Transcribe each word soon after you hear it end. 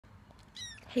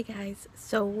Hey guys,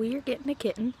 so we're getting a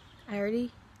kitten. I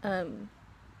already,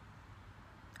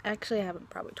 actually I haven't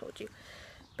probably told you,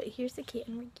 but here's the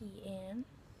kitten we're getting.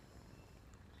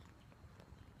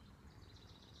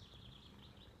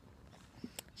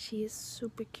 She is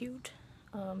super cute.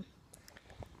 Do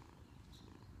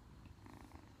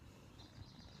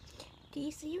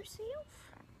you see yourself?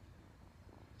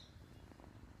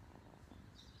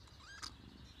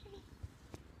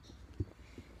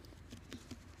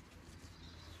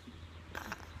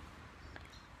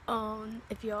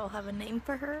 If y'all have a name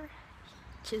for her,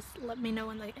 just let me know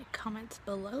in the comments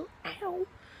below. Ow!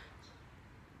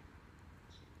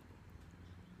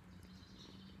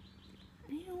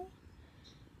 Ow!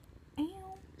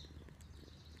 Ow!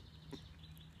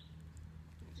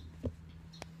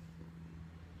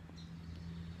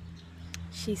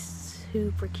 She's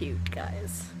super cute,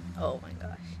 guys. Oh my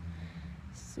gosh.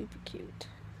 Super cute.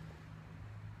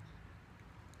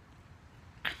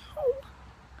 Ow!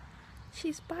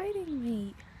 She's biting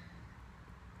me.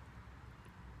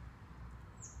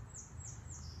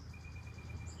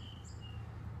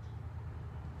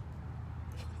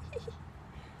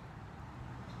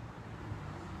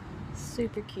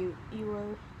 Super cute. You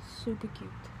are super cute.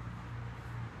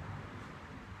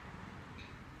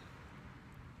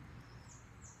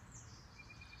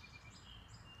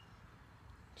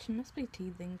 She must be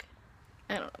teething.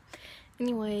 I don't know.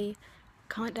 Anyway,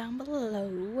 comment down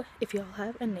below if y'all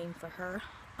have a name for her.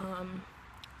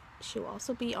 She'll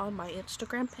also be on my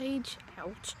Instagram page.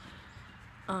 Ouch.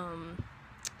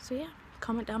 So yeah,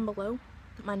 comment down below.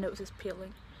 My nose is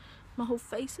peeling. My whole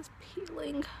face is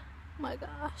peeling. My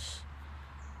gosh.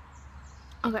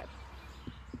 Okay.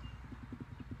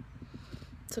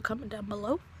 So comment down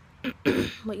below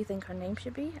what you think her name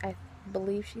should be. I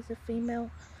believe she's a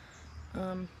female.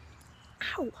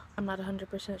 Ow! I'm not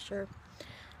 100% sure.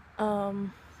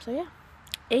 So yeah.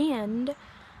 And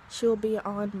she'll be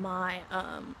on my,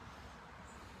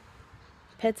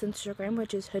 pet's Instagram,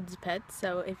 which is Hood's Pets.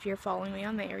 So if you're following me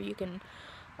on there, you can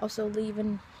also leave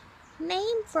a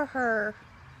name for her.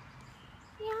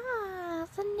 Yeah,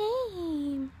 it's a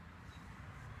name.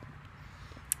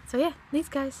 So yeah, these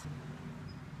guys.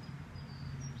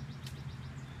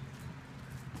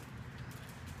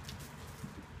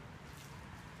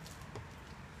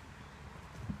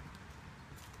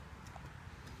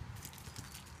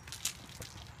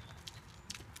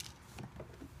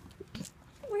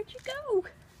 Where'd you go?